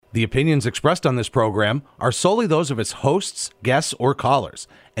The opinions expressed on this program are solely those of its hosts, guests, or callers,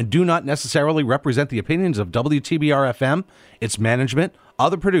 and do not necessarily represent the opinions of WTBR-FM, its management,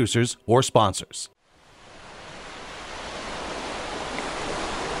 other producers, or sponsors.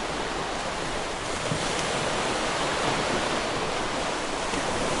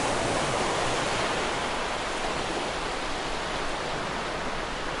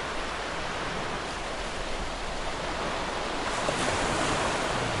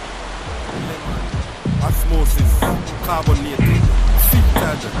 Osmosis, carbonated,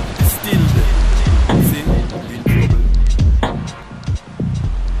 filtered, distilled. See, in trouble.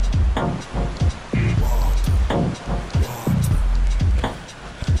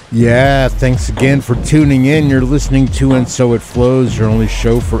 Yeah, thanks again for tuning in. You're listening to And So It Flows, your only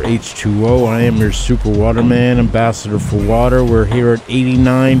show for H2O. I am your super waterman, ambassador for water. We're here at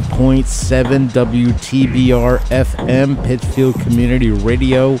 89.7 WTBR FM, Pittsfield Community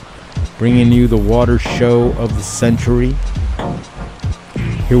Radio, bringing you the water show of the century.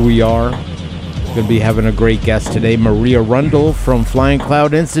 Here we are. Going to be having a great guest today, Maria Rundle from Flying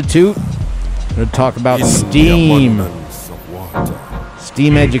Cloud Institute. Going to talk about STEAM.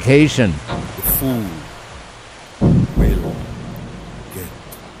 STEAM education. The fool will get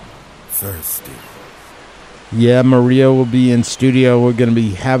thirsty. Yeah, Maria will be in studio. We're going to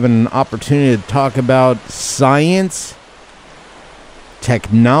be having an opportunity to talk about science,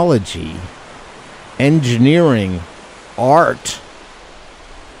 technology, engineering, art,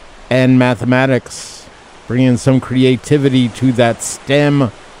 and mathematics. Bringing some creativity to that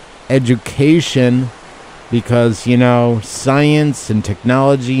STEM education. Because, you know, science and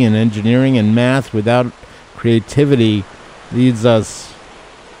technology and engineering and math without creativity leads us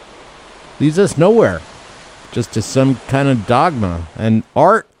nowhere. Just to some kind of dogma. And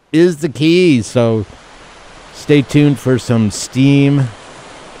art is the key. So stay tuned for some steamy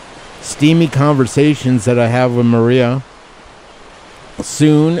conversations that I have with Maria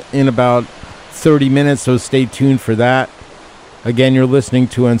soon in about 30 minutes. So stay tuned for that. Again, you're listening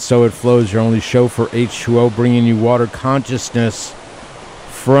to And So It Flows, your only show for H2O, bringing you water consciousness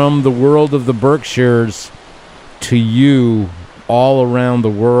from the world of the Berkshires to you all around the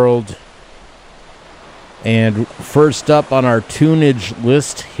world. And first up on our tunage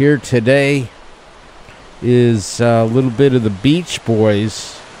list here today is a little bit of the Beach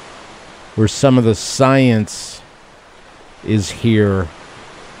Boys, where some of the science is here.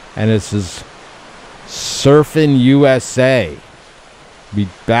 And this is Surfin' USA. Be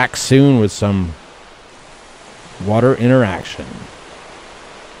back soon with some water interaction.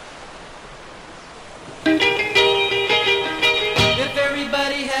 If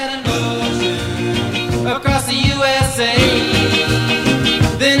everybody had an ocean across the USA,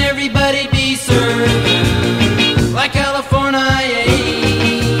 then everybody'd be surfing like California.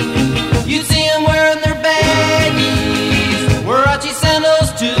 You'd see them wearing their baggies, Warachi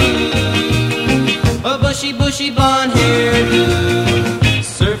sandals too, a bushy blonde hairdo.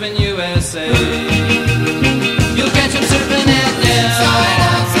 Surfing USA. You'll catch them surfing at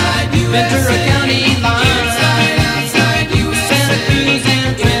outside Ventura County line, outside Santa Cruz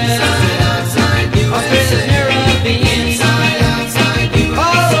and Twist, Australia's Caribbean,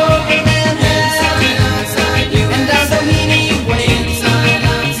 all over Manhattan, and down Doheny Way.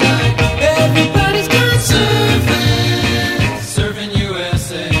 Everybody's gone surfing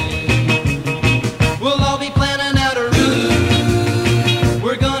USA. We'll all be planning out a route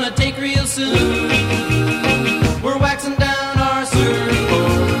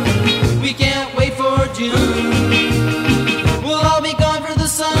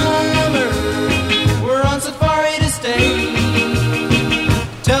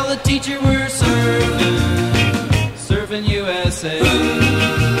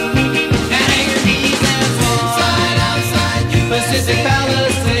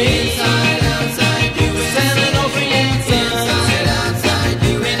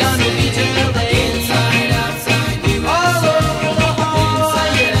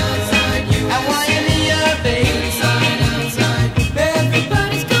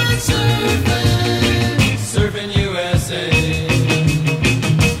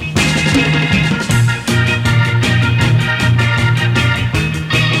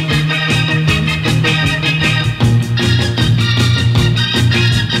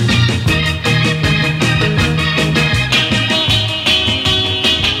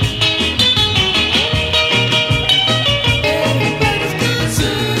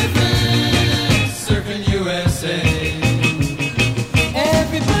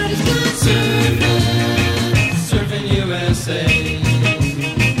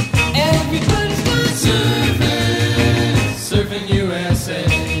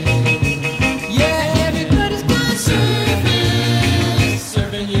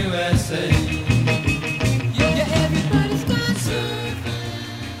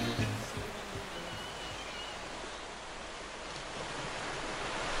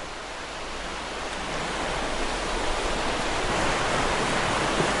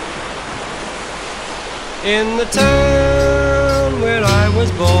In the town where I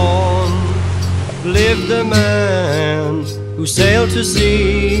was born lived a man who sailed to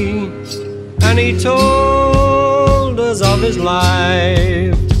sea, and he told us of his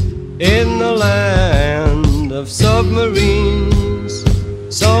life in the land of submarines.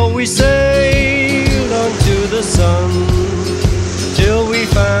 So we sailed onto the sun till we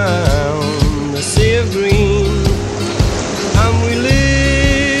found the sea of green, and we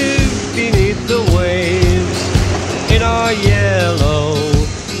lived beneath the waves in our yellow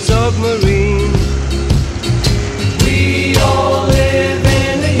submarine. We all live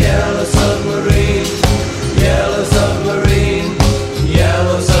in a yellow submarine, yellow submarine,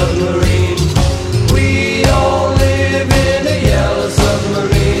 yellow submarine. We all live in a yellow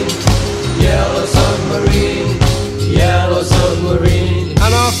submarine, yellow submarine, yellow submarine.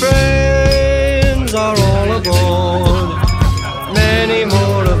 And our friends are all aboard, many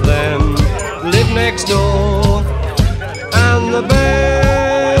more of them live next door, and the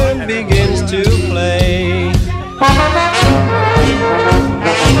band begins to play.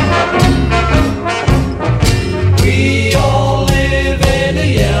 We all live in a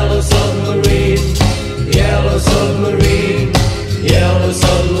yellow submarine, yellow submarine, yellow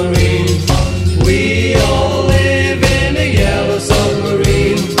submarine. We all live in a yellow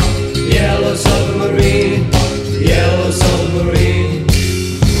submarine, yellow submarine, yellow submarine.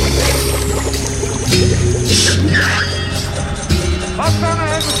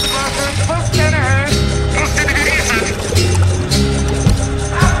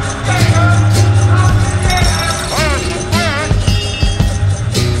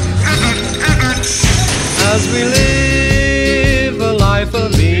 As we live a life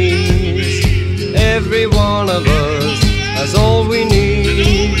of ease, every one of us has all we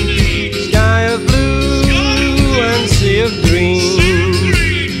need. Sky of blue and sea of green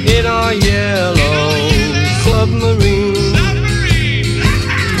in our yellow submarine.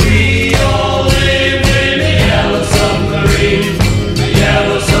 We all live in a yellow submarine, a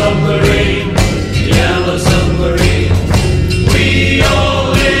yellow submarine, yellow submarine. We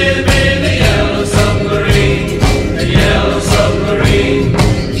all live in a yellow submarine, a yellow submarine,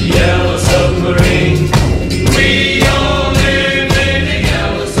 yellow submarine. We all live in a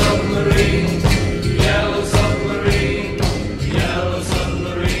yellow submarine, yellow submarine, yellow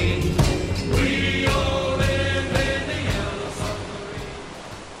submarine. We all live in a yellow submarine.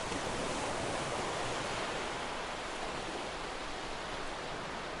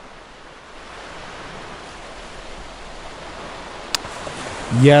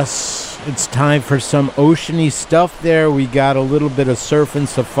 Yes, it's time for some oceany stuff there. We got a little bit of Surfin'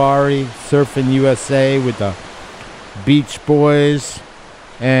 Safari, Surfin' USA with the Beach Boys.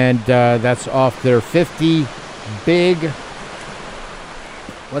 And that's off their 50 Big...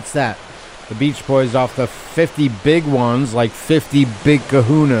 What's that? The Beach Boys off the 50 Big Ones, like 50 Big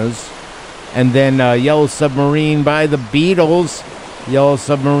Kahunas. And then Yellow Submarine by the Beatles. Yellow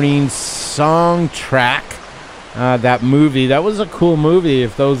Submarine song track. That movie, that was a cool movie.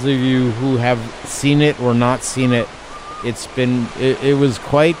 If those of you who have seen it or not seen it, it was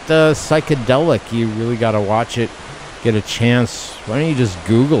quite psychedelic. You really got to watch it, get a chance. Why don't you just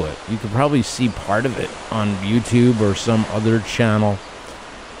Google it? You could probably see part of it on YouTube or some other channel.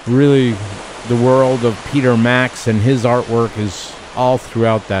 Really, the world of Peter Max and his artwork is all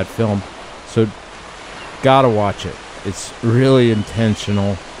throughout that film. So, gotta watch it. It's really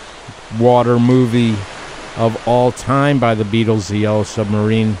intentional. Water movie of all time by the Beatles, The Yellow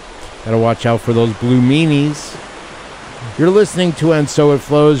Submarine. Gotta watch out for those blue meanies. You're listening to And So It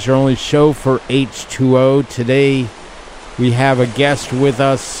Flows, your only show for H2O. Today we have a guest with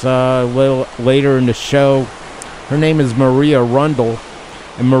us a little later in the show. Her name is Maria Rundle,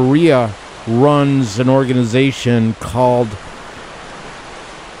 and Maria runs an organization called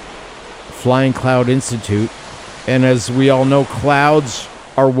Flying Cloud Institute. And as we all know, clouds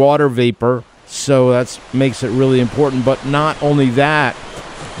are water vapor, so that makes it really important. But not only that,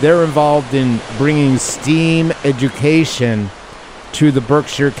 they're involved in bringing STEAM education to the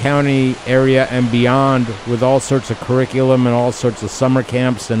Berkshire County area and beyond with all sorts of curriculum and all sorts of summer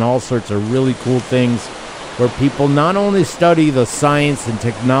camps and all sorts of really cool things where people not only study the science and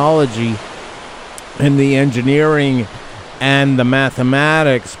technology and the engineering and the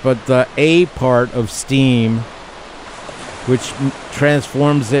mathematics, but the A part of STEAM, which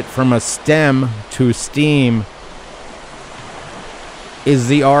transforms it from a STEM to STEAM, is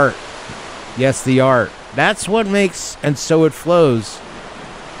the art. Yes, the art. That's what makes And So It Flows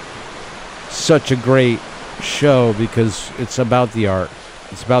such a great show, because it's about the art.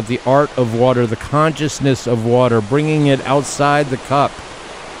 It's about the art of water, the consciousness of water, bringing it outside the cup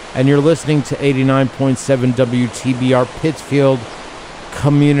and you're listening to 89.7 WTBR Pittsfield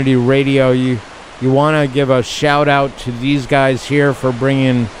Community Radio. You want to give a shout out to these guys here for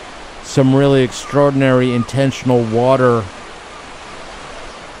bringing some really extraordinary intentional water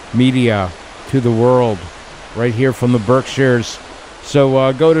media to the world right here from the Berkshires.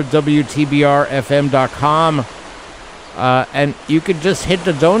 So go to WTBRFM.com and you could just hit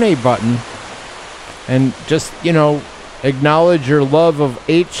the donate button and just, acknowledge your love of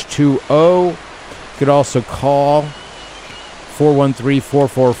H2O. You could also call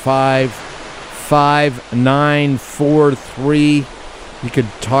 413-445-5943. You could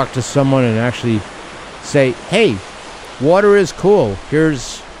talk to someone and actually say, hey, water is cool.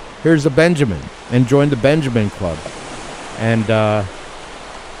 Here's a Benjamin. And join the Benjamin Club. And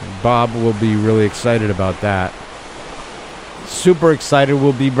Bob will be really excited about that. Super excited.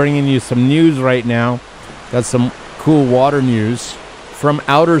 We'll be bringing you some news right now. Got some cool water news from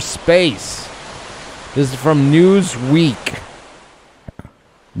outer space. This is from Newsweek.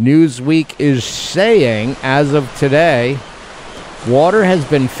 Newsweek is saying, as of today, water has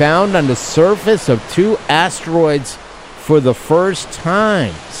been found on the surface of 2 asteroids for the first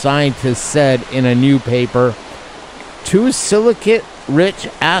time, scientists said in a new paper. 2 silicate-rich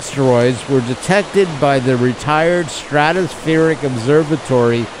asteroids were detected by the retired Stratospheric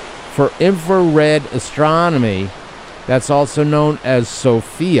Observatory for Infrared Astronomy, that's also known as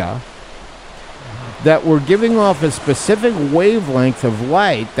SOFIA, that were giving off a specific wavelength of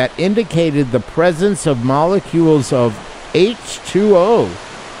light that indicated the presence of molecules of H2O,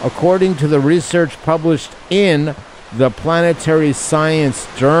 according to the research published in the Planetary Science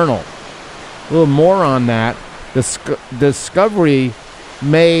Journal. A little more on that. The discovery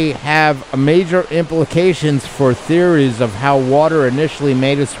may have major implications for theories of how water initially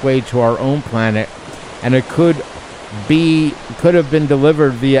made its way to our own planet, and it could have been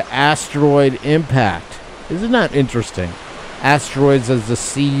delivered via asteroid impact. Isn't that interesting? Asteroids as the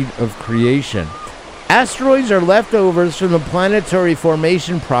seed of creation. Asteroids are leftovers from the planetary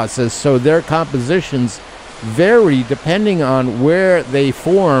formation process, so their compositions vary depending on where they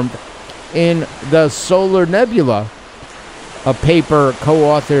formed in the solar nebula. A paper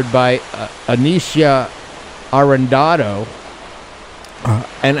co-authored by Anisha Arendado,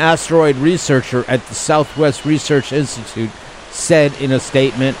 an asteroid researcher at the Southwest Research Institute, said in a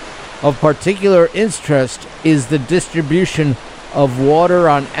statement, of particular interest is the distribution of water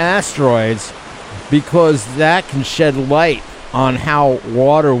on asteroids because that can shed light on how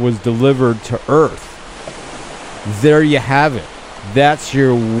water was delivered to Earth. There you have it. That's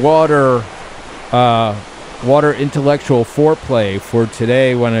your water intellectual foreplay for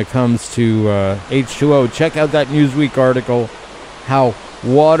today when it comes to H2O. Check out that Newsweek article, how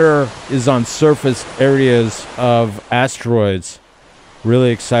water is on surface areas of asteroids.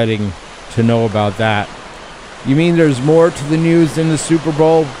 Really exciting to know about that. You mean there's more to the news than the Super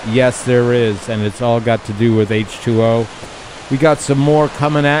Bowl? Yes, there is, and it's all got to do with H2O. We got some more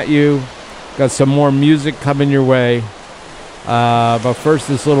coming at you. Got some more music coming your way. But first,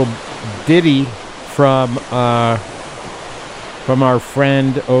 this little ditty from our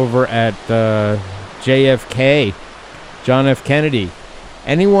friend over at JFK, John F. Kennedy.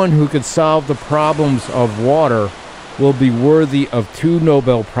 Anyone who could solve the problems of water will be worthy of 2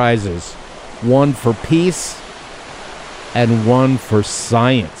 Nobel Prizes, one for peace and one for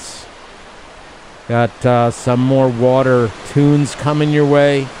science. Got some more water tunes coming your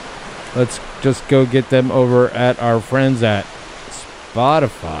way. Let's just go get them over at our friends at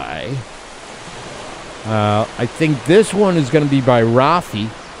Spotify. I think this one is going to be by Rafi.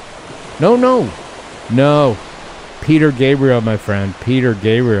 No. Peter Gabriel, my friend. Peter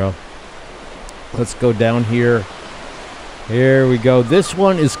Gabriel. Let's go down here. Here we go. This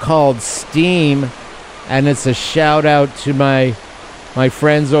one is called Steam, and it's a shout out to my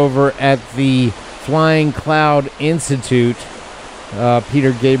friends over at the Flying Cloud Institute.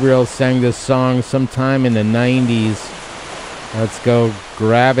 Peter Gabriel sang this song sometime in the 90s. Let's go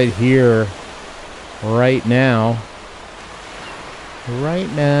grab it here right now.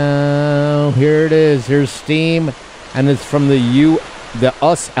 Here it is. Here's Steam, and it's from the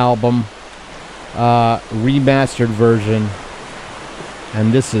Us album, remastered version.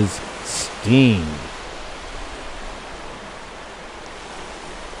 And this is Steam.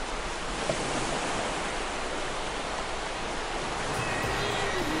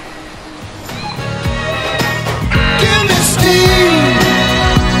 Give me steam.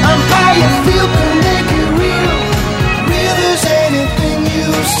 I'm how you feel can make it real. Real as anything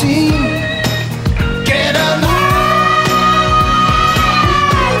you've seen. Get alive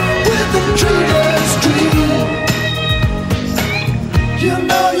with the dreamer's dream. You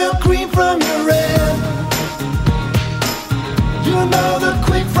know you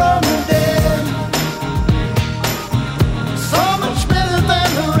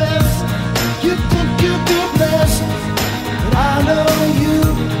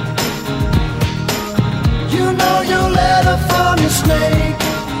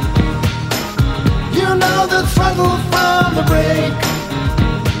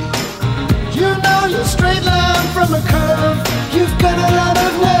on the curve. You've got a lot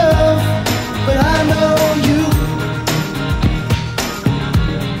of nerve, but I know you.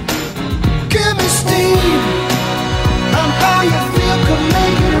 Give me steam. I'm how you feel, can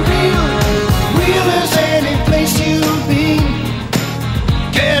make it real. Real as any place you've been.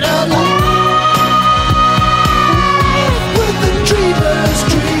 Get alive with the dreamer's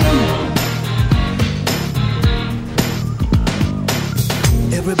dream.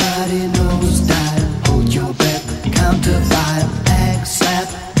 Everybody knows dial, hold your breath, count to 5, act slap,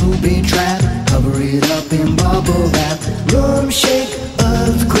 booby trap, cover it up in bubble wrap, room shake,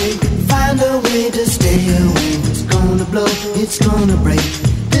 earthquake, find a way to stay away. It's gonna blow, it's gonna break.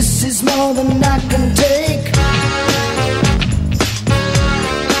 This is more than I can take.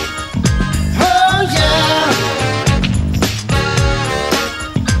 Oh yeah,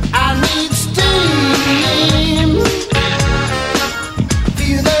 I need steam.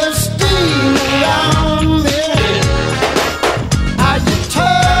 Feel the steam around me. Are you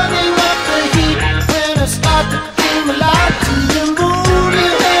turning up the heat when I start to feel the light to the moon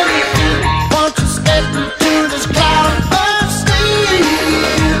and everything? Won't you step into this cloud of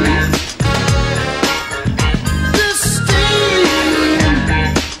steam? This steam,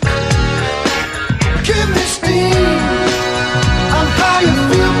 give me steam. I'm how you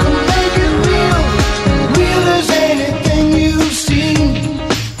feel, can make it real. Real as anything you've seen.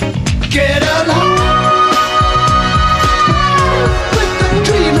 Get alive with the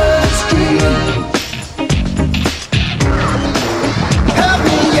dreamer's dream. Help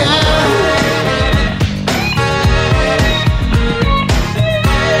me, yeah.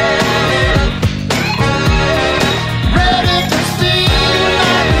 Ready to see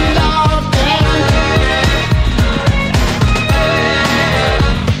my love down.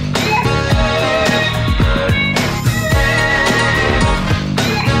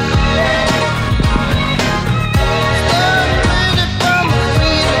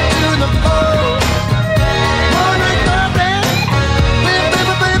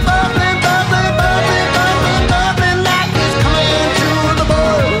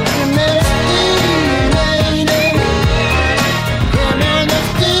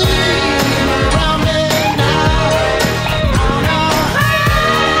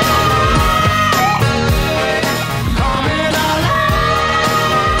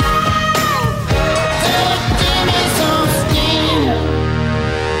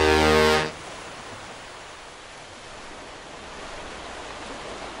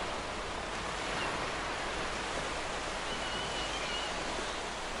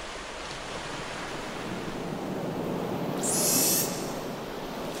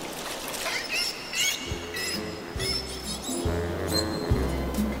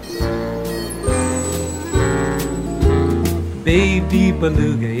 Baby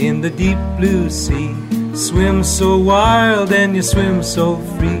beluga in the deep blue sea, swim so wild and you swim so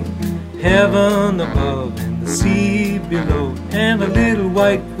free. Heaven above and the sea below, and a little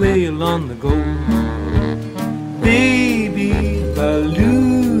white whale on the go. Baby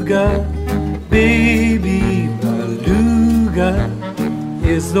beluga, baby beluga,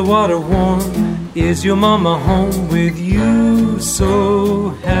 is the water warm? Is your mama home with you so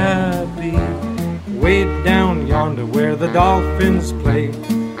happy? Way down yonder where the dolphins play,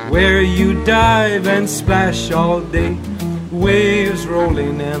 where you dive and splash all day. Waves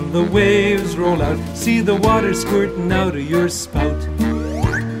rolling and the waves roll out, see the water squirting out of your spout.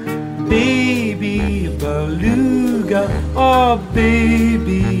 Baby beluga, oh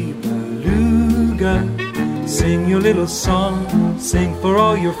baby beluga, sing your little song, sing for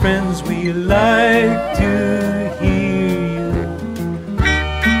all your friends, we like to hear you.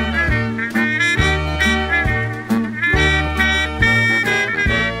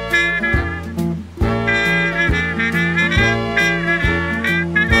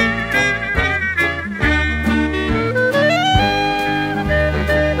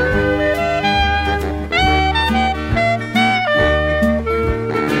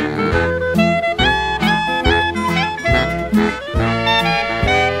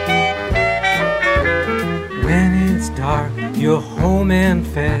 You're home and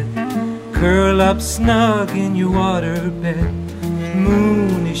fed, curl up snug in your water bed.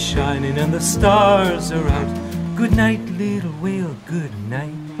 Moon is shining and the stars are out. Good night, little whale, good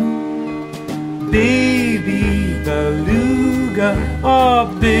night. Baby beluga, oh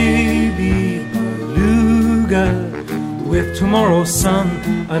baby beluga, with tomorrow's sun,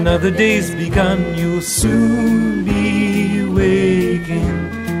 another day's begun. You'll soon be waking.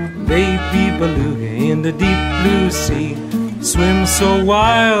 Baby beluga in the deep blue sea, swim so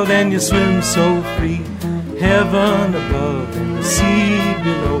wild and you swim so free. Heaven above and the sea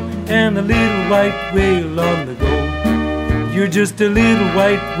below, and a a little white whale on the go. You're just a little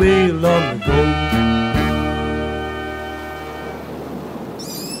white whale on the go.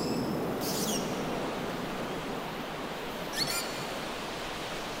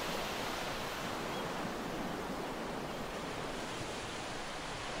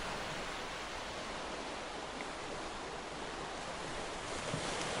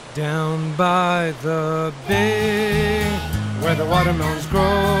 Down by the bay, where the watermelons grow,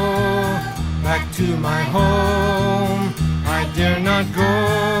 back to my home I dare not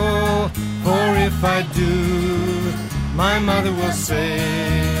go, for if I do, my mother will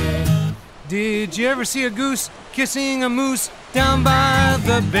say, did you ever see a goose kissing a moose down by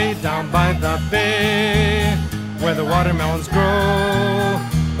the bay, down by the bay, where the watermelons grow,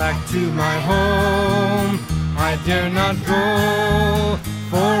 back to my home I dare not go,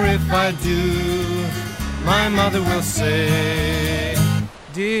 for if I do, my mother will say,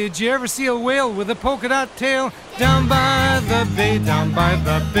 did you ever see a whale with a polka dot tail down by the bay, down by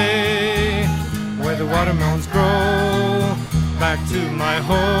the bay, where the watermelons grow, back to my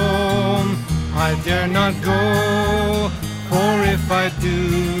home I dare not go, for if I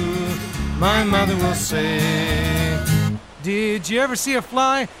do, my mother will say, did you ever see a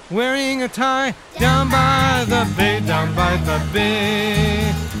fly wearing a tie down by the bay, down by the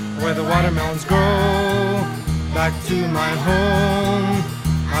bay, where the watermelons grow, back to my home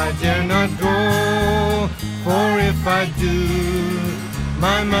I dare not go, for if I do,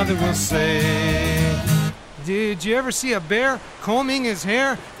 my mother will say, did you ever see a bear combing his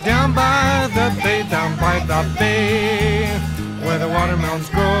hair down by the bay, down by the bay, where the watermelons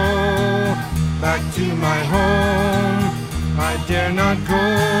grow, back to my home I dare not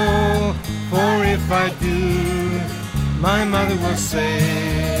go, for if I do, my mother will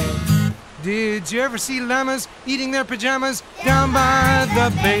say, did you ever see llamas eating their pajamas down by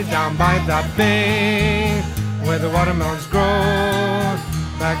the bay, down by the bay, where the watermelons grow,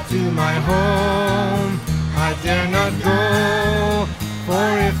 back to my home I dare not go,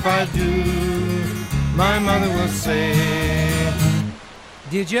 for if I do, my mother will say,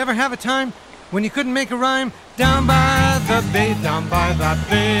 did you ever have a time when you couldn't make a rhyme down by the bay, down by the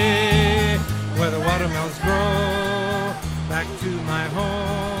bay, where the watermelons grow, back to my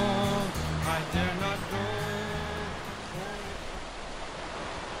home I dare not go.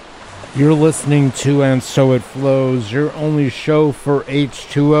 You're listening to And So It Flows, your only show for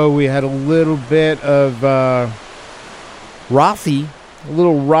H2O. We had a little bit of Rothy, a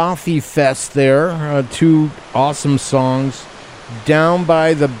little Rothy fest there. Two awesome songs. Down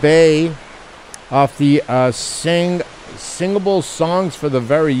by the Bay, off the Singable Songs for the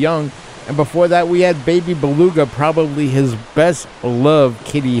Very Young. And before that, we had Baby Beluga, probably his best loved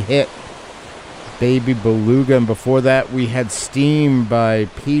kitty hit. Baby Beluga. And before that, we had Steam by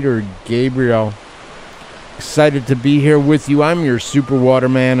Peter Gabriel. Excited to be here with you. I'm your Super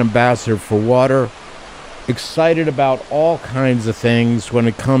Waterman, Ambassador for Water. Excited about all kinds of things when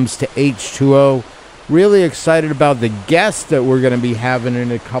it comes to H2O. Really excited about the guest that we're going to be having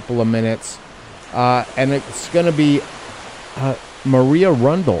in a couple of minutes. And it's going to be Maria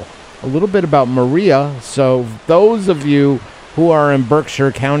Rundle. A little bit about Maria. So those of you who are in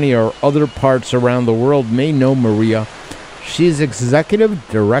Berkshire County or other parts around the world may know Maria. She's Executive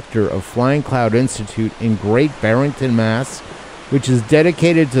Director of Flying Cloud Institute in Great Barrington, Mass., which is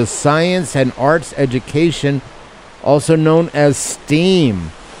dedicated to science and arts education, also known as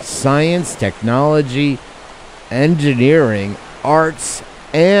STEAM. Science, technology, engineering, arts,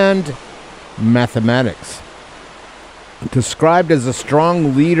 and mathematics. Described as a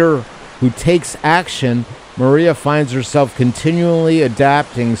strong leader who takes action, Maria finds herself continually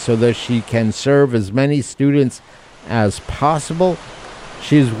adapting so that she can serve as many students as possible.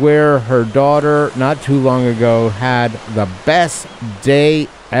 She's where her daughter, not too long ago, had the best day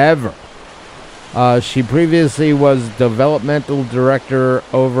ever. She previously was developmental director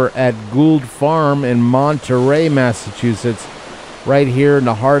over at Gould Farm in Monterey, Massachusetts, right here in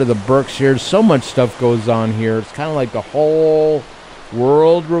the heart of the Berkshires. So much stuff goes on here. It's kind of like the whole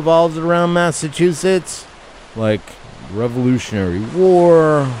world revolves around Massachusetts. Like Revolutionary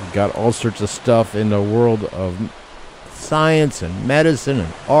War, got all sorts of stuff in the world of science and medicine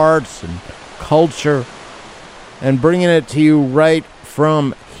and arts and culture. And bringing it to you right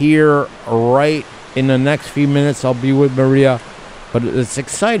from here, right in the next few minutes, I'll be with Maria. But it's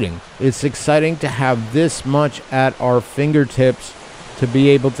exciting. It's exciting to have this much at our fingertips to be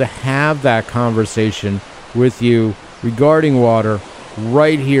able to have that conversation with you regarding water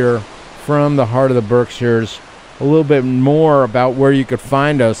right here from the heart of the Berkshires. A little bit more about where you could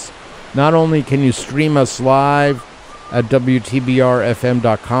find us. Not only can you stream us live at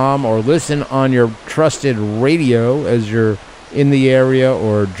WTBRFM.com, or listen on your trusted radio as you're in the area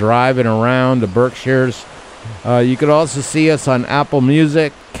or driving around the Berkshires. You could also see us on Apple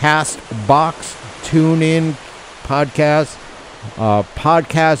Music, Castbox, TuneIn, Podcast,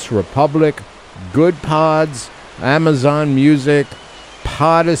 Podcast Republic, Good Pods, Amazon Music,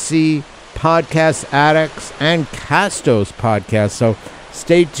 Podacy, Podcast Addicts, and Castos Podcast. So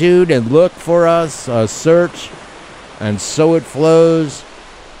stay tuned and look for us. Search and So It Flows.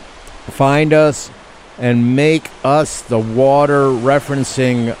 Find us and make us the water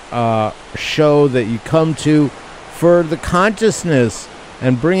referencing show that you come to for the consciousness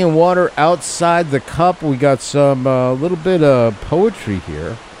and bringing water outside the cup. We got some little bit of poetry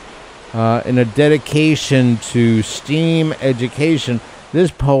here in a dedication to STEAM education. This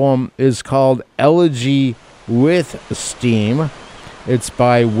poem is called Elegy with STEAM. It's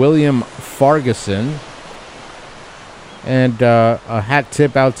by William Farguson. And a hat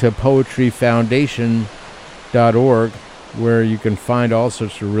tip out to poetryfoundation.org, where you can find all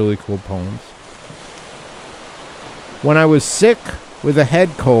sorts of really cool poems. When I was sick with a head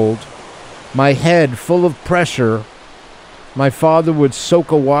cold, my head full of pressure, my father would soak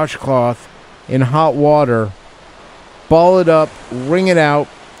a washcloth in hot water, ball it up, wring it out.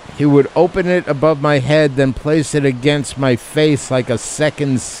 He would open it above my head, then place it against my face like a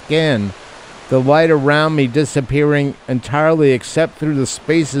second skin, the light around me disappearing entirely except through the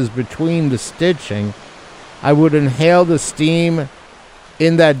spaces between the stitching. I would inhale the steam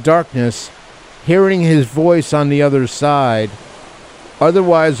in that darkness, hearing his voice on the other side,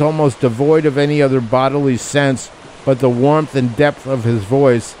 otherwise almost devoid of any other bodily sense but the warmth and depth of his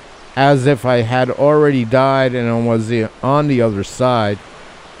voice, as if I had already died and was on the other side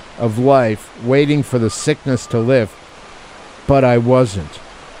of life, waiting for the sickness to lift. But I wasn't.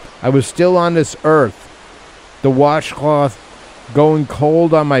 I was still on this earth, the washcloth going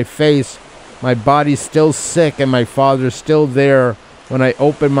cold on my face, my body still sick, and my father still there when I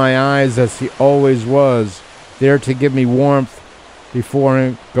opened my eyes, as he always was, there to give me warmth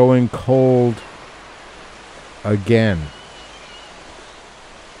before going cold again.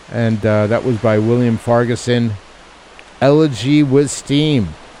 And that was by William Farguson, Elegy with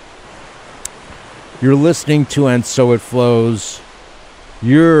Steam. You're listening to And So It Flows,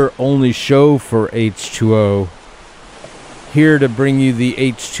 your only show for H2O. Here to bring you the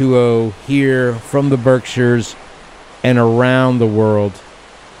H2O here from the Berkshires and around the world.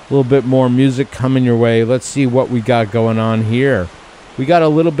 A little bit more music coming your way. Let's see what we got going on here. We got a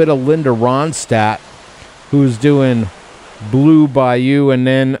little bit of Linda Ronstadt, who's doing Blue Bayou, and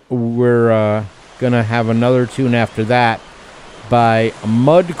then we're going to have another tune after that by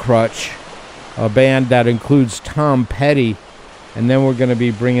Mudcrutch, a band that includes Tom Petty. And then we're going to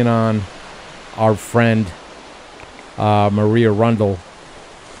be bringing on our friend Maria Rundle.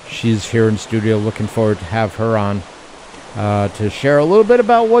 She's here in studio. Looking forward to have her on to share a little bit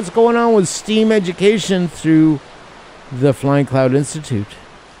about what's going on with STEAM education through the Flying Cloud Institute.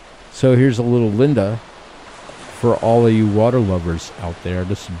 So here's a little Linda for all of you water lovers out there.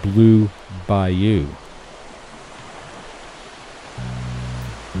 This is Blue Bayou.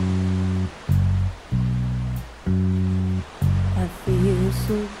 I feel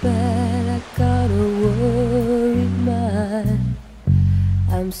so bad, I got a worried mind.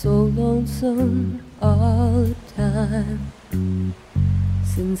 I'm so lonesome all the time,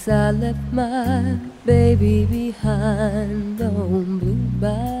 since I left my baby behind on Blue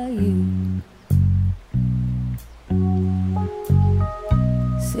Bayou.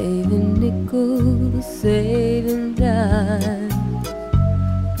 Saving nickels, saving dimes,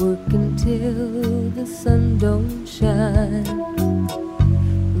 working till the sun don't shine,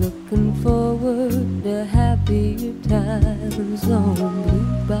 looking forward to happier times on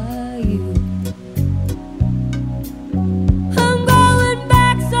Blue Bayou. I'm going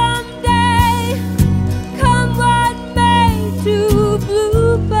back someday, come what may, to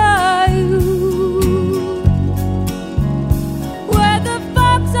Blue Bayou, where the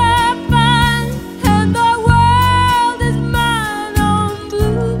folks are fine and the world is mine on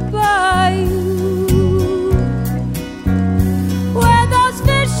Blue Bayou, where those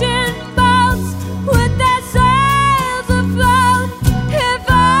fishing boats with their sails afloat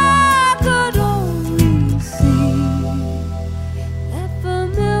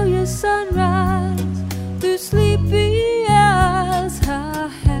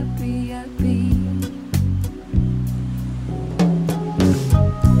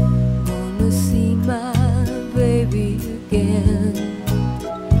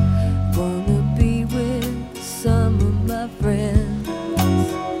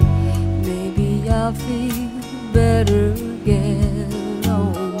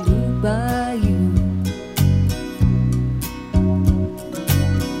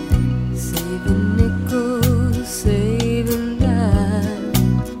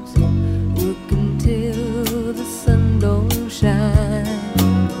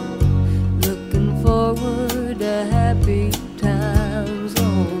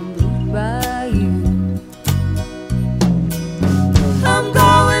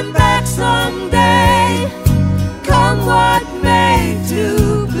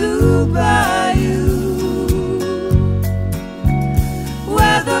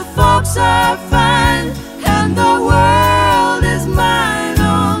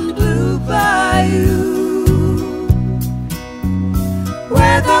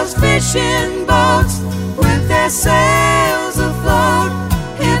with those fishing boats with their sails afloat.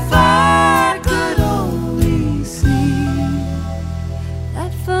 If I could only see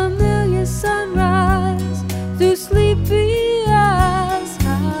that familiar sunrise through sleepy eyes,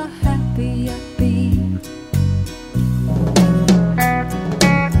 how happy I'd be.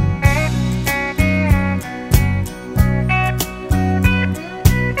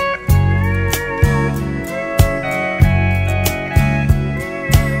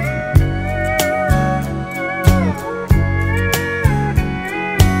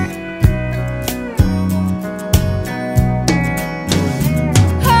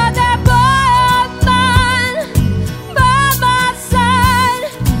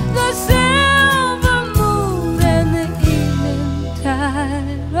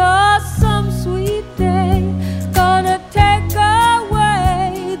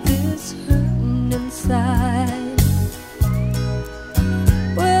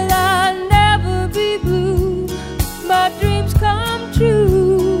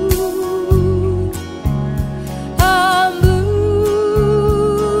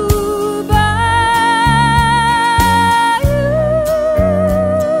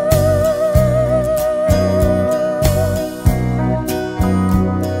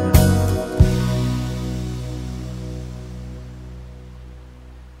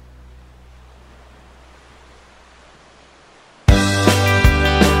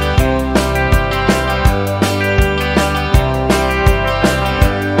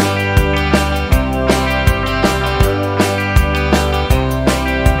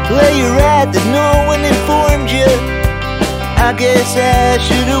 That no one informed you. I guess I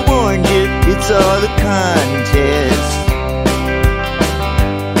should have warned you. It's all a contest.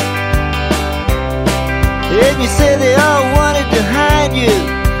 And you said they all wanted to hide you,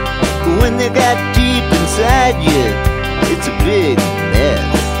 but when they got deep inside you, it's a big mess.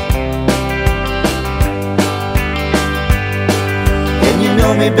 And you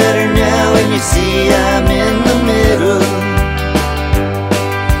know me better now, and you see I'm in the middle.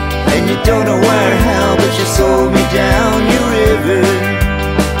 And you don't know why or how, but you sold me down your river.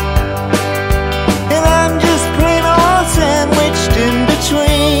 And I'm just plain old sandwiched in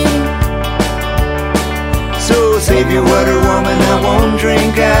between. So save your water, woman, I won't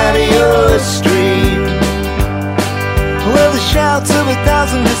drink out of your stream. Well, the shouts of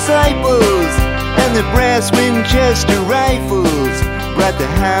 1,000 disciples and the brass Winchester rifles brought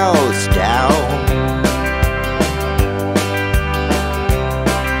the house down.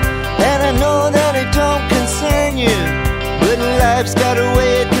 I know that it don't concern you, but life's got a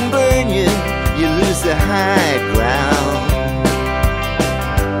way it can burn you. You lose the high ground.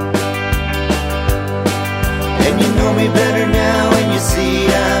 And you know me better now, and you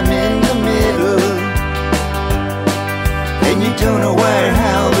see I'm in the middle. And you don't know why or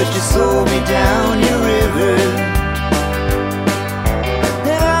how, but you sold me down your river.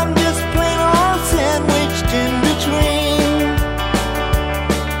 And I'm just plain old sandwiched in between.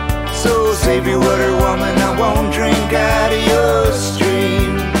 So save your water, woman, I won't drink out of your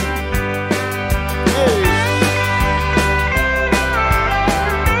stream. Hey.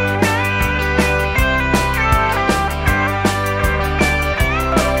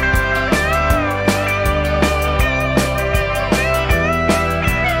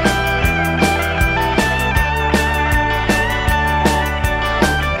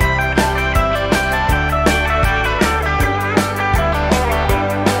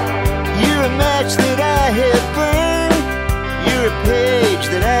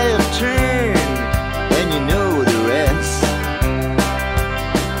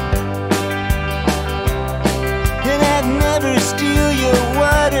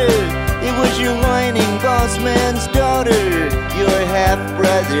 Man's daughter, your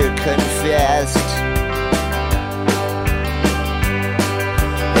half-brother confessed.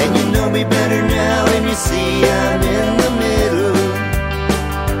 And you know me better now, and you see I'm in the middle.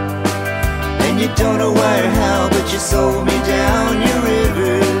 And you don't know why or how, but you sold me down your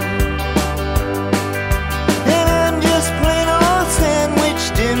river. And I'm just plain old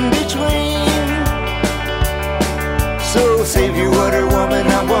sandwiched in between. So save your water, woman,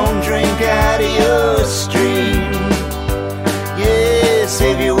 I won't drink out of your stream. Yeah,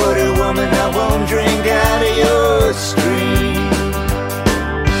 save your water, woman, I won't drink out of your stream.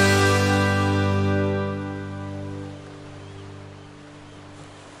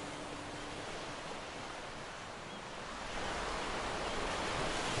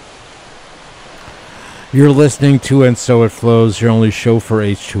 You're listening to And So It Flows, your only show for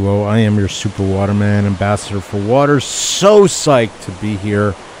H2O. I am your super waterman, ambassador for water. So psyched to be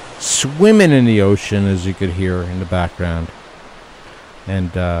here, swimming in the ocean, as you could hear in the background.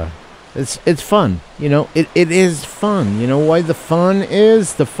 And it's fun. You know, it is fun. You know why the fun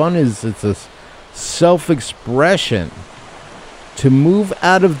is? The fun is it's a self-expression to move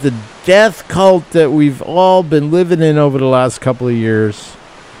out of the death cult that we've all been living in over the last couple of years,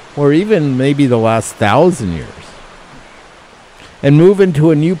 or even maybe the last 1,000 years, and move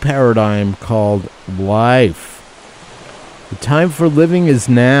into a new paradigm called life. The time for living is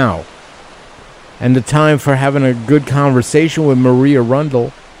now. And the time for having a good conversation with Maria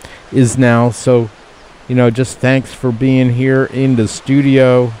Rundle is now. So, you know, just thanks for being here in the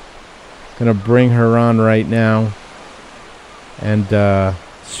studio. Gonna bring her on right now. And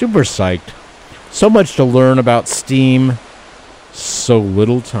super psyched. So much to learn about steam. So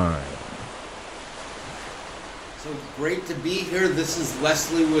little time. So great to be here. This is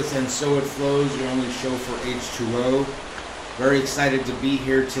Leslie with And So It Flows, your only show for H2O. Very excited to be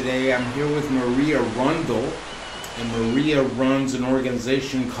here today. I'm here with Maria Rundle, and Maria runs an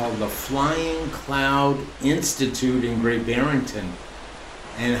organization called the Flying Cloud Institute in Great Barrington.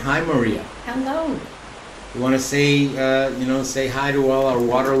 And hi, Maria. Hello. You want to say, say hi to all our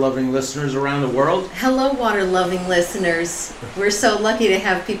water-loving listeners around the world? Hello, water-loving listeners. We're so lucky to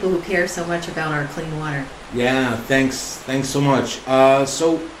have people who care so much about our clean water. Yeah, thanks so much.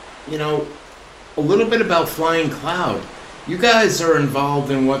 So, you know, a little bit about Flying Cloud. You guys are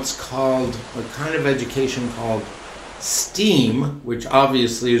involved in what's called a kind of education called STEAM, which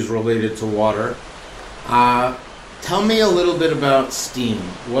obviously is related to water. Tell me a little bit about STEAM.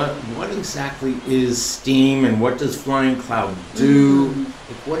 What exactly is STEAM, and what does Flying Cloud do?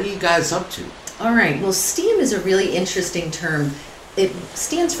 What are you guys up to? All right. Well, STEAM is a really interesting term. It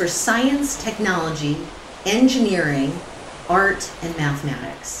stands for science, technology, engineering, art, and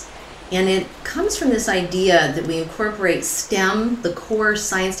mathematics. And it comes from this idea that we incorporate STEM, the core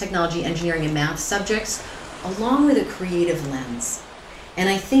science, technology, engineering, and math subjects, along with a creative lens. And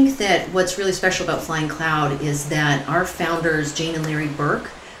I think that what's really special about Flying Cloud is that our founders, Jane and Larry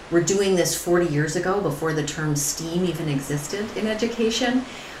Burke, were doing this 40 years ago, before the term STEAM even existed in education.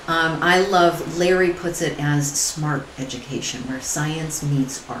 Larry puts it as smart education, where science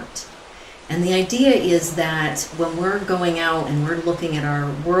meets art. And the idea is that when we're going out and we're looking at our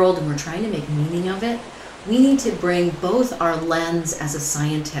world and we're trying to make meaning of it, we need to bring both our lens as a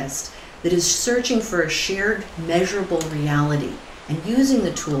scientist that is searching for a shared, measurable reality, and using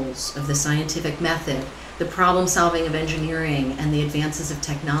the tools of the scientific method, the problem solving of engineering, and the advances of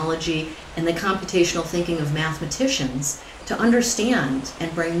technology, and the computational thinking of mathematicians to understand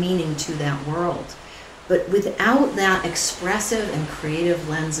and bring meaning to that world. But without that expressive and creative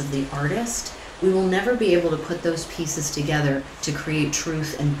lens of the artist, we will never be able to put those pieces together to create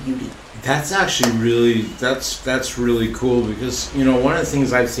truth and beauty. That's actually really, that's really cool, because, you know, one of the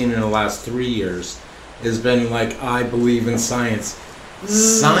things I've seen in the last 3 years has been like, I believe in science.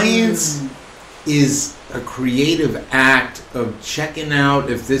 Science is a creative act of checking out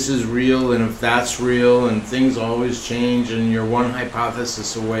if this is real and if that's real, and things always change, and you're one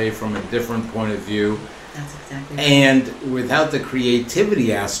hypothesis away from a different point of view. That's exactly right. And without the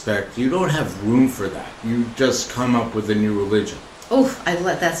creativity aspect, you don't have room for that. You just come up with a new religion. Oh,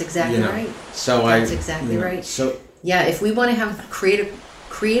 that's exactly right. So that's exactly right. So yeah, if we want to have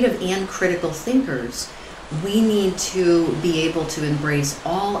creative and critical thinkers, we need to be able to embrace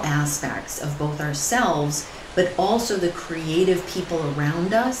all aspects of both ourselves, but also the creative people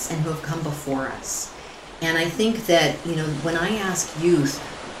around us and who have come before us. And I think that, you know, when I ask youth,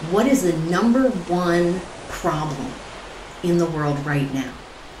 what is the number one problem in the world right now?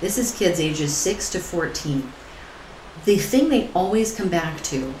 This is kids ages 6 to 14. The thing they always come back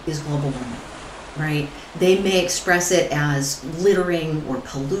to is global warming, right? They may express it as littering or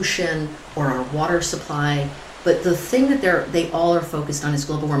pollution or our water supply, but the thing that they all are focused on is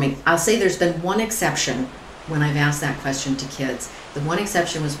global warming. I'll say there's been one exception when I've asked that question to kids. The one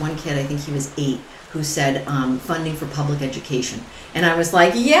exception was one kid, I think he was 8, who said funding for public education. And I was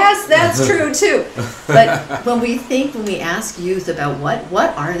like, yes, that's true too. But when we ask youth about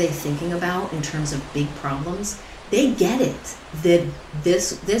what are they thinking about in terms of big problems, they get it, that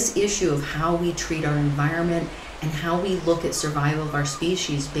this issue of how we treat our environment and how we look at survival of our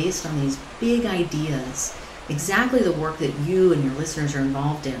species based on these big ideas, exactly the work that you and your listeners are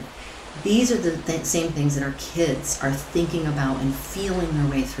involved in. These are the same things that our kids are thinking about and feeling their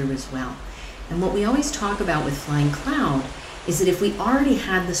way through as well. And what we always talk about with Flying Cloud is that if we already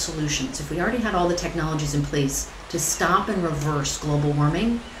had the solutions, if we already had all the technologies in place to stop and reverse global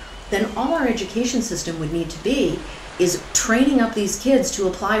warming, then all our education system would need to be is training up these kids to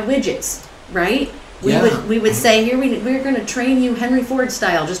apply widgets, right? We would say, here we're going to train you Henry Ford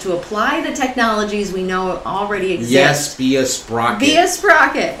style, just to apply the technologies we know already exist. Yes, be a sprocket. Be a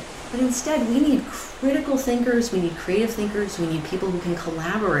sprocket. But instead, we need critical thinkers, we need creative thinkers, we need people who can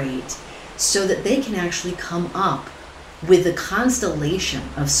collaborate so that they can actually come up with a constellation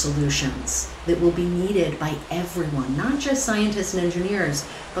of solutions that will be needed by everyone, not just scientists and engineers,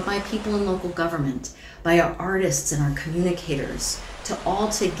 but by people in local government, by our artists and our communicators, to all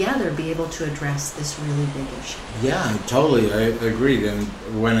together be able to address this really big issue. Yeah, totally. I agreed. And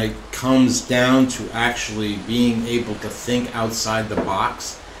when it comes down to actually being able to think outside the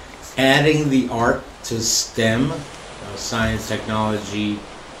box, adding the art to STEM, science, technology,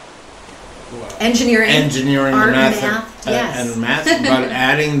 engineering, art, math, yes. and math, but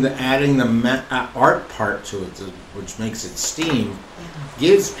adding the art part to it, which makes it STEAM,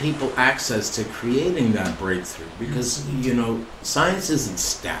 gives people access to creating that breakthrough. Because science isn't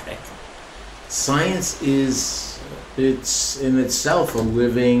static. Science it's in itself a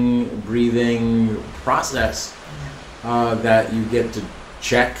living, breathing process that you get to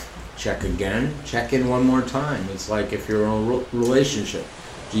check again, check in one more time. It's like if you're in a relationship.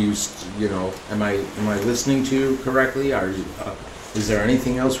 Am I listening to you correctly? Are you? Is there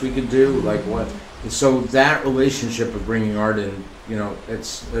anything else we could do? Like what? So that relationship of bringing art in,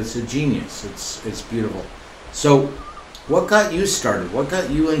 it's a genius. It's beautiful. So, what got you started? What got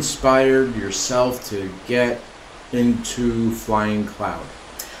you inspired yourself to get into Flying Cloud?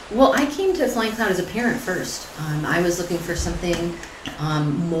 Well, I came to Flying Cloud as a parent first. I was looking for something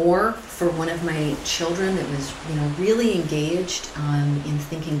more for one of my children that was, really engaged in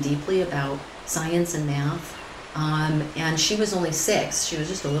thinking deeply about science and math. And she was only 6. She was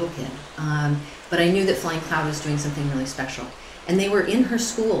just a little kid. But I knew that Flying Cloud was doing something really special. And they were in her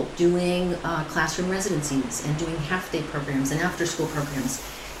school doing classroom residencies and doing half-day programs and after-school programs.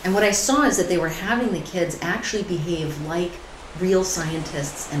 And what I saw is that they were having the kids actually behave like real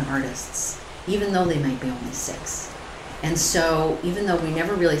scientists and artists, even though they might be only 6. And so even though we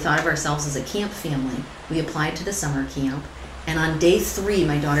never really thought of ourselves as a camp family, we applied to the summer camp. And on day 3,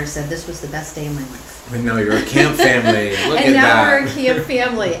 my daughter said, this was the best day of my life. I know, you're a camp family. Look and at now that. we're a camp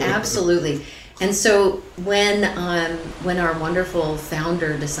family, absolutely. And so when our wonderful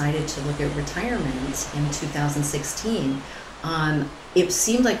founder decided to look at retirement in 2016, it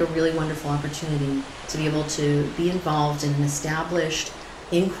seemed like a really wonderful opportunity to be able to be involved in an established,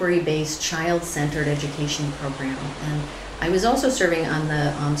 inquiry-based, child-centered education program. And I was also serving on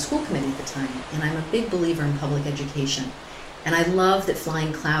the school committee at the time, and I'm a big believer in public education. And I love that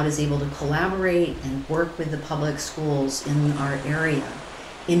Flying Cloud is able to collaborate and work with the public schools in our area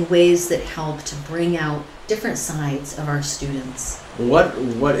in ways that help to bring out different sides of our students. What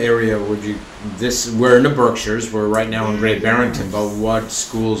area would you, we're in the Berkshires, we're right now in Great Barrington, but what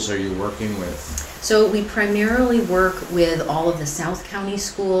schools are you working with? So we primarily work with all of the South County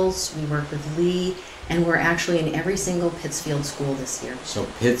schools, we work with Lee, and we're actually in every single Pittsfield school this year. So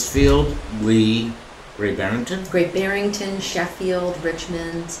Pittsfield, Lee, Great Barrington? Great Barrington, Sheffield,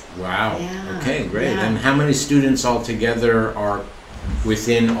 Richmond. Wow. Yeah. Okay, great. Yeah. And how many students altogether are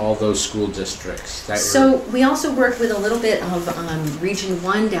within all those school districts? So we also work with a little bit of Region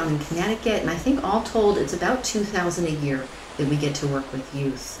 1 down in Connecticut, and I think all told it's about 2,000 a year that we get to work with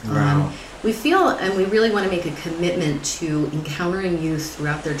youth. Wow. We feel, and we really want to make a commitment to encountering youth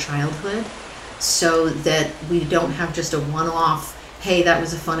throughout their childhood so that we don't have just a one-off, hey, that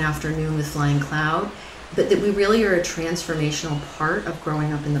was a fun afternoon with Flying Cloud, but that we really are a transformational part of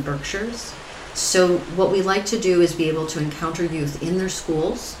growing up in the Berkshires. So what we like to do is be able to encounter youth in their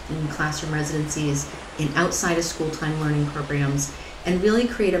schools, in classroom residencies, in outside of school time learning programs, and really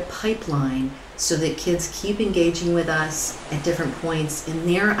create a pipeline so that kids keep engaging with us at different points in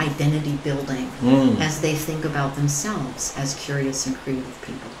their identity building as they think about themselves as curious and creative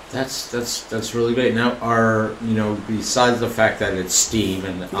people. That's really great. Now, besides the fact that it's STEAM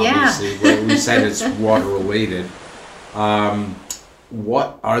and obviously we said it's water related,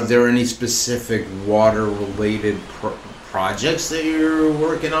 what are there any specific water related projects that you're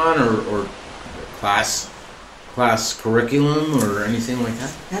working on or class curriculum or anything like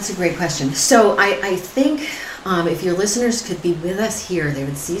that? That's a great question. So I think if your listeners could be with us here, they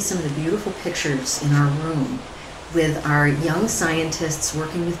would see some of the beautiful pictures in our room with our young scientists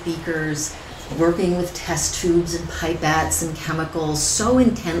working with beakers, working with test tubes and pipettes and chemicals so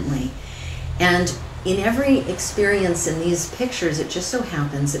intently. And in every experience in these pictures, it just so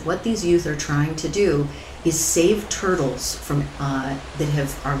happens that what these youth are trying to do is save turtles from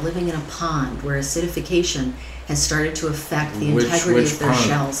that are living in a pond where acidification has started to affect the integrity of their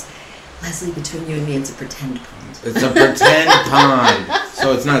shells. Leslie, between you and me, it's a pretend pond. It's a pretend pond,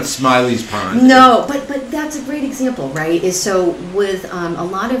 so it's not Smiley's pond. No, but that's a great example, right? Is so with a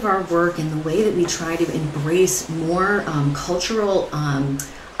lot of our work and the way that we try to embrace more cultural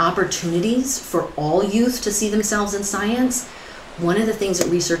opportunities for all youth to see themselves in science. One of the things that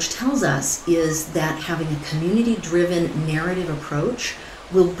research tells us is that having a community-driven narrative approach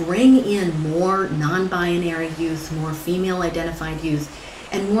will bring in more non-binary youth, more female-identified youth,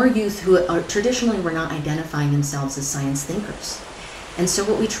 and more youth who traditionally were not identifying themselves as science thinkers. And so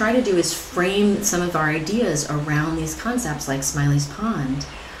what we try to do is frame some of our ideas around these concepts like Smiley's Pond,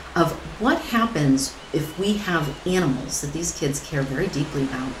 of what happens if we have animals that these kids care very deeply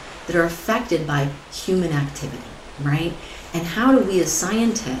about that are affected by human activity, right? And how do we as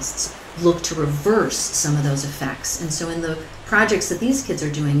scientists look to reverse some of those effects? And so in the projects that these kids are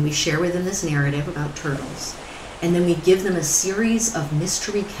doing, we share with them this narrative about turtles. And then we give them a series of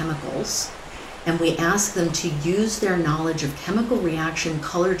mystery chemicals, and we ask them to use their knowledge of chemical reaction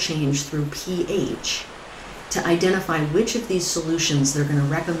color change through pH to identify which of these solutions they're going to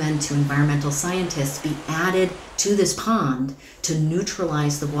recommend to environmental scientists be added to this pond to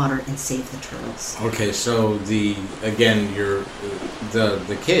neutralize the water and save the turtles. Okay, so the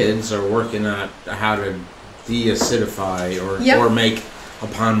kids are working on how to de-acidify or make a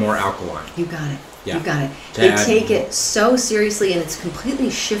pond more alkaline. You got it. Yeah. You got it. They take it so seriously, and it's completely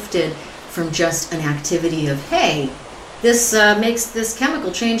shifted from just an activity of, hey, this makes this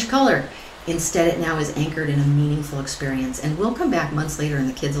chemical change color. Instead, it now is anchored in a meaningful experience. And we'll come back months later and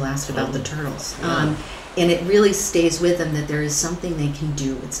the kids will ask about the turtles. Yeah. And it really stays with them that there is something they can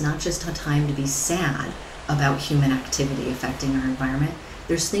do. It's not just a time to be sad about human activity affecting our environment.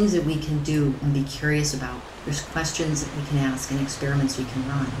 There's things that we can do and be curious about. There's questions that we can ask and experiments we can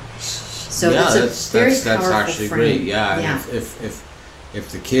run. So that's that's actually frame. great. Yeah. And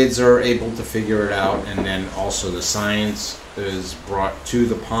if the kids are able to figure it out, and then also the science is brought to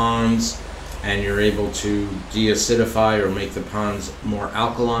the ponds, and you're able to de-acidify or make the ponds more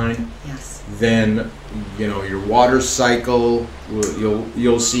alkaline, yes, then your water cycle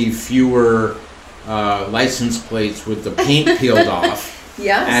you'll see fewer license plates with the paint peeled off.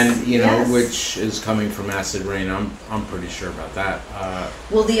 Yes, and yes. which is coming from acid rain. I'm pretty sure about that.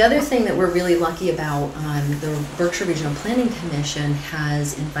 Well, the other thing that we're really lucky about, the Berkshire Regional Planning Commission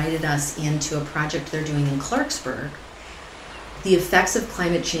has invited us into a project they're doing in Clarksburg. The effects of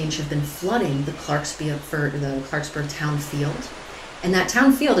climate change have been flooding the Clarksburg town field, and that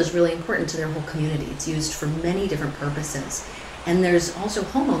town field is really important to their whole community. It's used for many different purposes, and there's also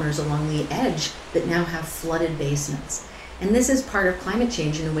homeowners along the edge that now have flooded basements. And this is part of climate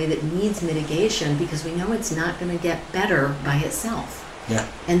change in a way that needs mitigation, because we know it's not going to get better by itself. Yeah.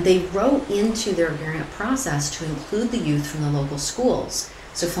 And they wrote into their grant process to include the youth from the local schools.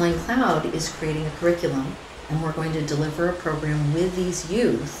 So Flying Cloud is creating a curriculum, and we're going to deliver a program with these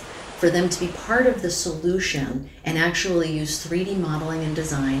youth for them to be part of the solution and actually use 3D modeling and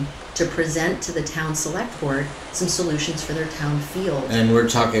design to present to the town select board some solutions for their town field. And we're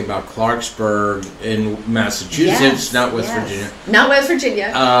talking about Clarksburg in Massachusetts, Yes, not West yes. Virginia. Not West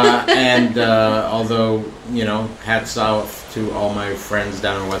Virginia. And although, hats off to all my friends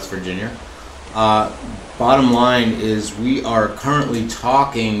down in West Virginia. Bottom line is we are currently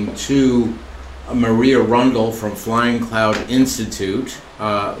talking to Maria Rundle from Flying Cloud Institute,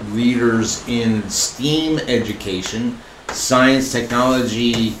 leaders in STEAM education, science,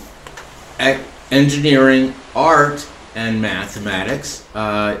 technology, engineering, art, and mathematics.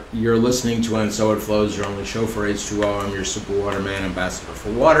 You're listening to And So It Flows, your only show for H2O. I'm your Superwater Man, Ambassador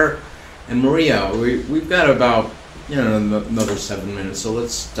for Water. And Maria, we've got about another 7 minutes, so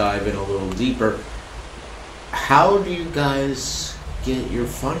let's dive in a little deeper. How do you guys get your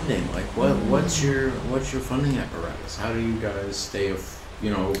funding? Like, what's your funding apparatus? How do you guys stay afloat?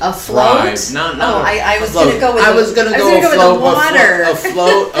 I was going to go with afloat. water.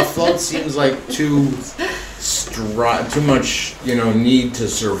 Afloat seems like too much need to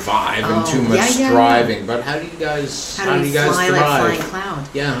survive and too much striving. But how do you guys fly survive? like Flying Cloud?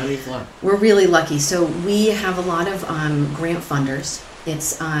 Yeah, how do you fly? We're really lucky. So we have a lot of grant funders.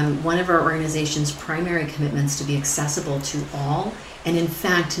 It's one of our organization's primary commitments to be accessible to all, and in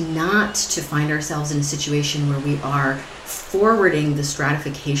fact not to find ourselves in a situation where we are forwarding the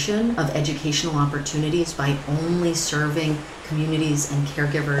stratification of educational opportunities by only serving communities and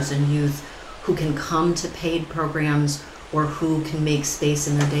caregivers and youth who can come to paid programs or who can make space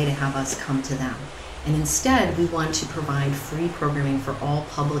in their day to have us come to them. And instead, we want to provide free programming for all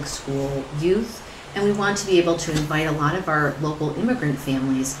public school youth And we want to be able to invite a lot of our local immigrant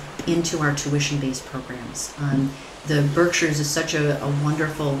families into our tuition-based programs. The Berkshires is such a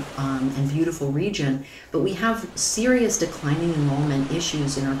wonderful and beautiful region, but we have serious declining enrollment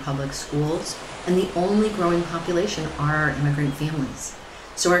issues in our public schools, and the only growing population are our immigrant families.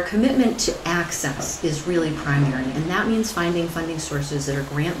 So our commitment to access is really primary, and that means finding funding sources that are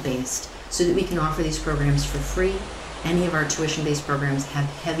grant-based so that we can offer these programs for free. Any of our tuition-based programs have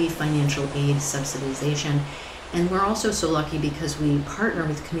heavy financial aid subsidization. And we're also so lucky because we partner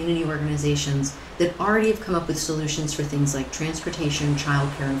with community organizations that already have come up with solutions for things like transportation,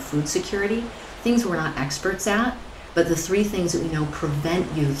 childcare, and food security, things we're not experts at, but the three things that we know prevent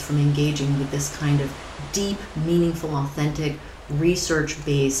youth from engaging with this kind of deep, meaningful, authentic,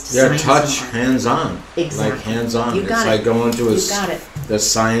 research-based science. Touch, hands-on. Exactly. Like hands-on. You got it's like going to the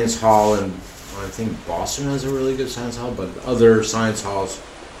science hall, and I think Boston has a really good science hall, but other science halls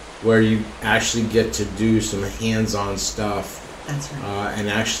where you actually get to do some hands-on stuff. That's right. And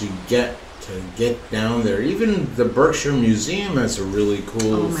actually get down there. Even the Berkshire Museum has a really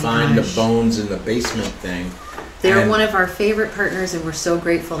cool find the bones in the basement thing. They're one of our favorite partners, and we're so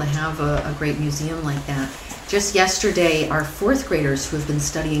grateful to have a great museum like that. Just yesterday, our fourth graders who have been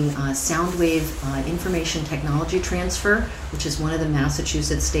studying sound wave information technology transfer, which is one of the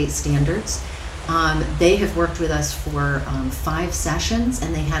Massachusetts state standards, they have worked with us for 5 sessions,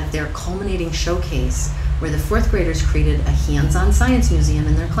 and they had their culminating showcase where the fourth graders created a hands-on science museum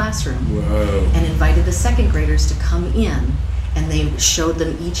in their classroom. Whoa. And invited the second graders to come in, and they showed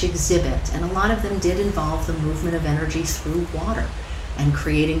them each exhibit. And a lot of them did involve the movement of energy through water and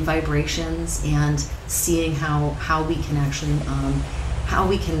creating vibrations and seeing how we can actually how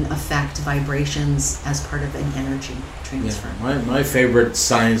we can affect vibrations as part of an energy transfer. Yeah, my favorite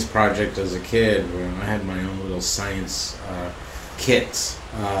science project as a kid, when I had my own little science kits,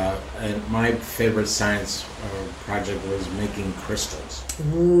 and my favorite science project was making crystals.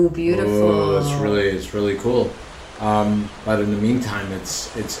 Ooh, beautiful! Oh, it's really cool. But in the meantime,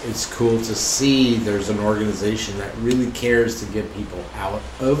 it's cool to see there's an organization that really cares to get people out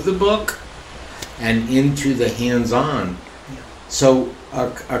of the book and into the hands-on. So,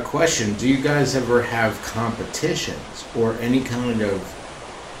 a question: do you guys ever have competitions or any kind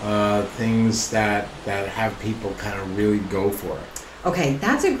of things that have people kind of really go for it? Okay,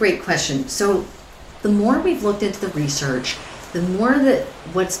 that's a great question. So, the more we've looked into the research, the more that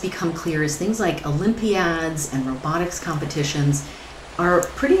what's become clear is things like Olympiads and robotics competitions are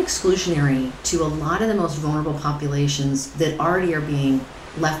pretty exclusionary to a lot of the most vulnerable populations that already are being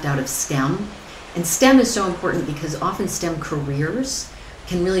left out of STEM. And STEM is so important because often STEM careers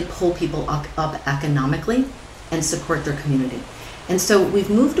can really pull people up economically and support their community. And so we've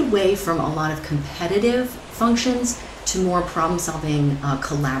moved away from a lot of competitive functions to more problem-solving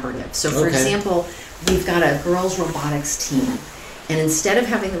collaborative. So for example, we've got a girls robotics team, and instead of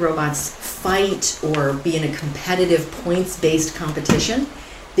having the robots fight or be in a competitive points-based competition,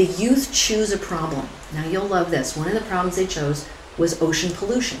 the youth choose a problem. Now you'll love this. One of the problems they chose was ocean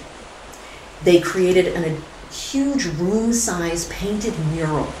pollution. They created a huge room-size painted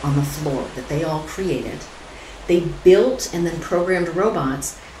mural on the floor that they all created. They built and then programmed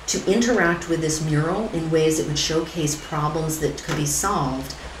robots to interact with this mural in ways that would showcase problems that could be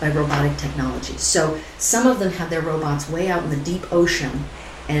solved by robotic technology. So some of them had their robots way out in the deep ocean,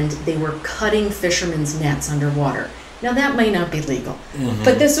 and they were cutting fishermen's nets underwater. Now that might not be legal,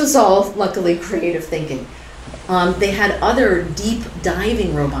 but this was all luckily creative thinking. They had other deep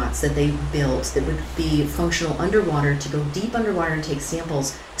diving robots that they built that would be functional underwater to go deep underwater and take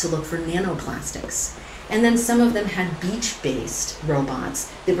samples to look for nanoplastics. And then some of them had beach-based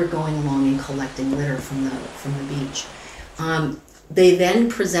robots that were going along and collecting litter from the beach. They then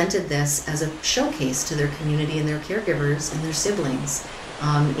presented this as a showcase to their community and their caregivers and their siblings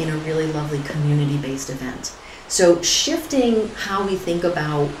in a really lovely community-based event. So shifting how we think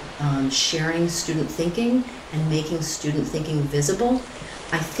about sharing student thinking and making student thinking visible,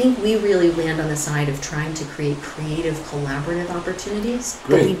 I think we really land on the side of trying to create creative, collaborative opportunities.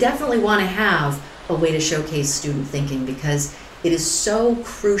 Great. But we definitely want to have a way to showcase student thinking because it is so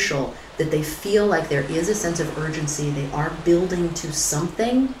crucial that they feel like there is a sense of urgency. They are building to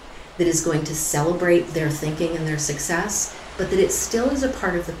something that is going to celebrate their thinking and their success, but that it still is a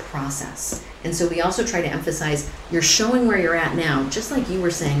part of the process. And so we also try to emphasize you're showing where you're at now, just like you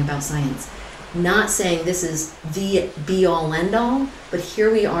were saying about science. Not saying this is the be-all, end-all, but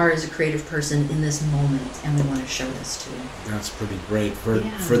here we are as a creative person in this moment, and we want to show this to you. That's pretty great.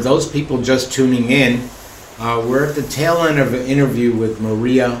 For those people just tuning in, we're at the tail end of an interview with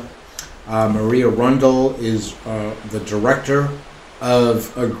Maria. Maria Rundle is the director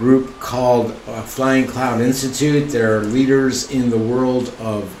of a group called Flying Cloud Institute. They're leaders in the world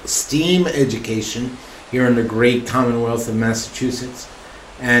of STEAM education here in the great Commonwealth of Massachusetts,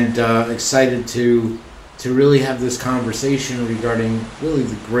 and excited to really have this conversation regarding really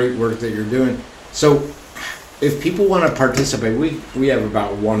the great work that you're doing. So if people want to participate, we have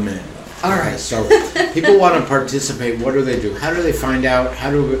about 1 minute left. All right. So people want to participate, what do they do? How do they find out?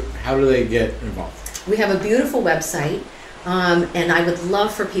 How do they get involved? We have a beautiful website, and I would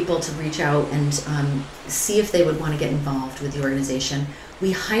love for people to reach out and see if they would want to get involved with the organization.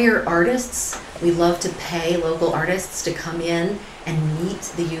 We hire artists. We love to pay local artists to come in and meet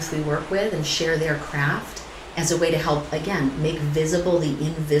the youth we work with and share their craft as a way to help, again, make visible the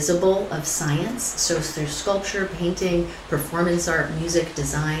invisible of science. So through sculpture, painting, performance art, music,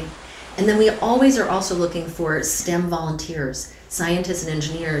 design. And then we always are also looking for STEM volunteers, scientists and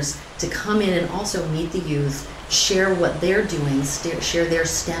engineers, to come in and also meet the youth, share what they're doing, share their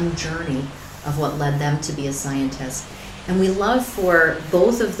STEM journey of what led them to be a scientist. And we love for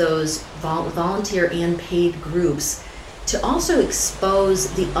both of those volunteer and paid groups to also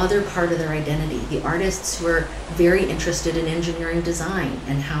expose the other part of their identity, the artists who are very interested in engineering design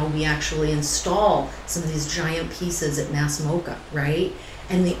and how we actually install some of these giant pieces at Mass MoCA, right?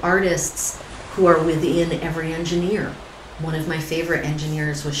 And the artists who are within every engineer. One of my favorite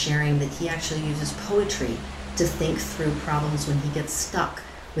engineers was sharing that he actually uses poetry to think through problems when he gets stuck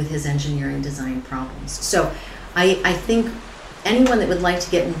with his engineering design problems. So I think anyone that would like to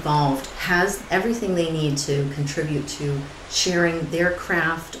get involved has everything they need to contribute to sharing their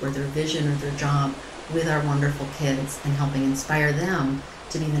craft or their vision or their job with our wonderful kids and helping inspire them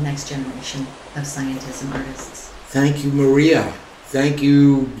to be the next generation of scientists and artists. Thank you, Maria. Thank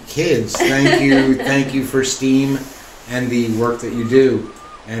you, kids. Thank you for STEAM and the work that you do.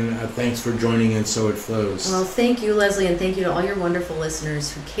 And thanks for joining in So It Flows. Well, thank you, Leslie, and thank you to all your wonderful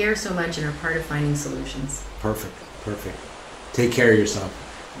listeners who care so much and are part of finding solutions. Perfect. Take care of yourself.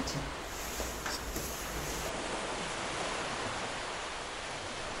 You too.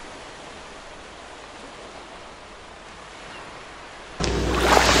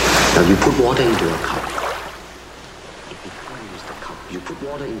 Now you put water into a cup, it becomes the cup. You put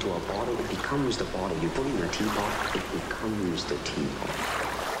water into a bottle, it becomes the bottle. You put it in a teapot, it becomes the teapot.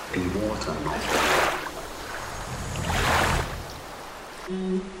 Be water, not water.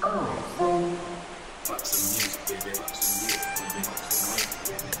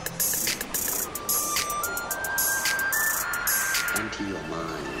 Empty your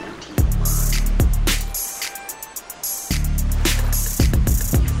mind, empty your mind.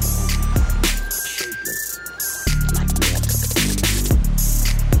 Shapeless, like water.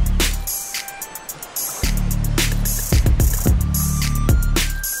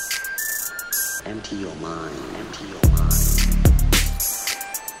 Empty your mind, empty your mind.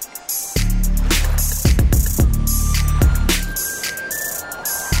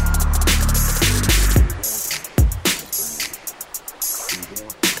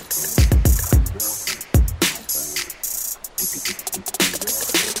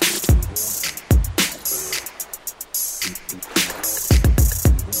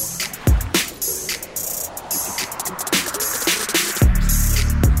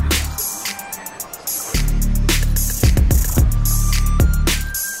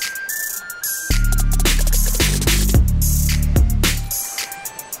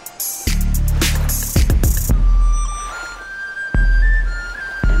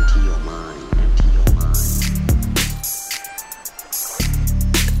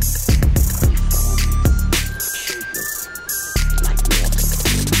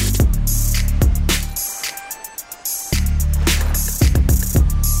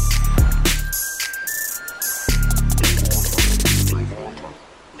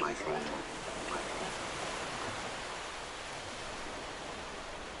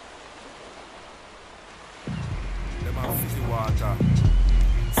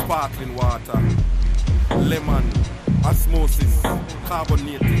 Sparkling water, lemon, osmosis,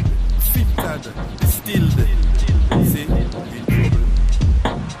 carbonated, filtered, distilled. See, in trouble.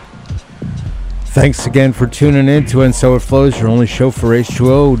 Thanks again for tuning in to And So It Flows, your only show for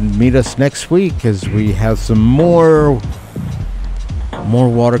H2O. Meet us next week as we have some more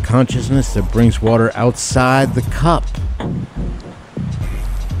water consciousness that brings water outside the cup.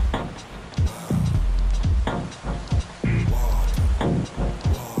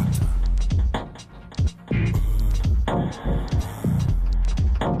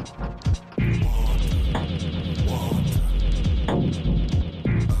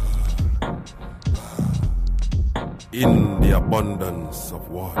 In the abundance of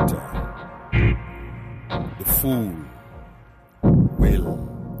water, the fool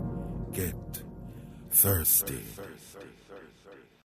will get thirsty.